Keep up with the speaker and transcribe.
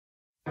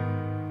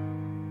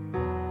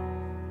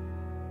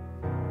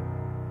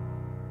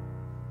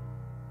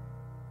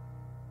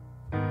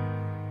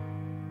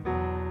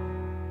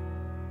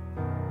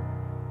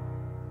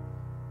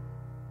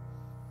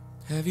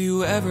Have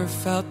you ever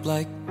felt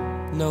like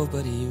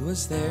nobody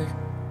was there?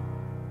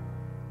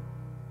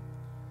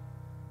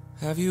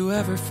 Have you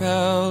ever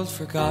felt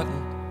forgotten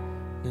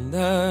in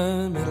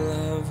the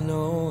middle of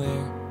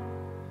nowhere?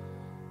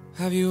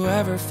 Have you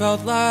ever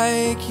felt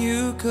like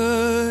you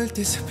could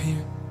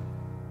disappear?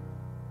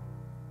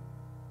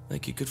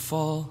 Like you could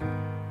fall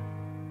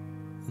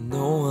and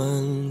no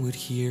one would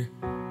hear?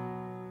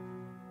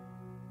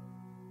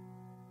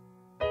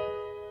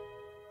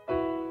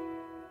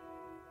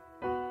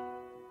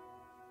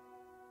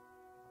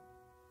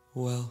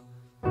 Well,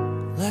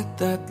 let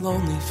that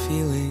lonely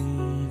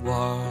feeling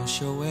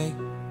wash away.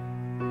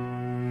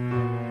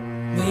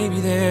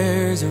 Maybe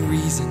there's a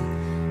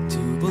reason to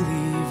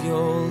believe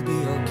you'll be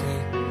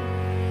okay.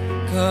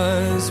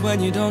 'Cause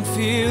when you don't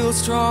feel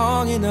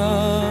strong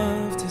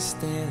enough to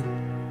stand,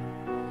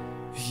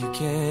 you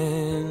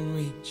can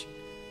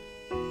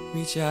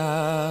reach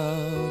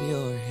out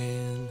your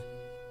hand.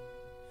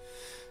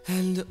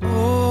 And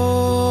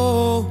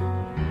oh,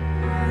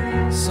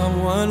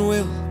 someone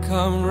will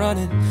come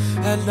running,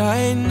 and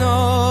I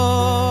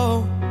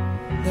know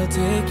they'll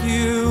take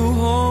you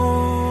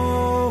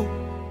home.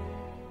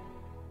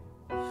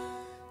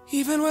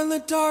 Even when the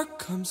dark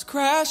comes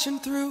crashing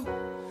through,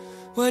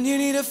 when you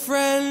need a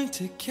friend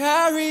to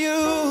carry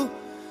you,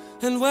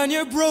 and when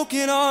you're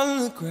broken on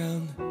the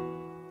ground,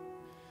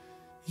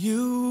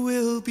 you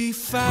will be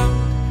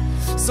found.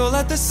 So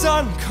let the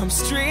sun come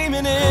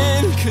streaming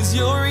in, 'cause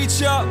you'll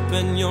reach up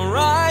and you'll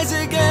rise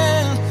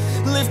again.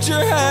 Lift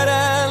your head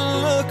and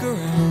look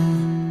around.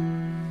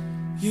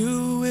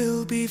 You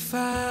will be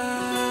found.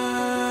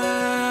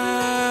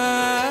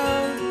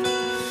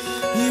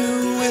 You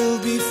will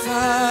be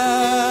found.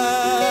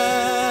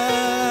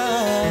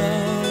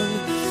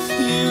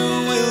 You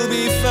will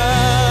be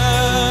found.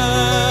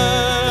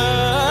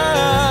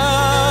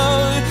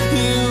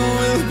 You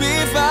will be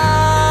found.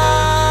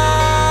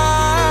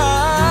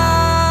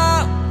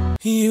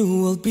 You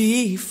will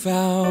be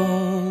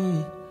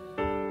found.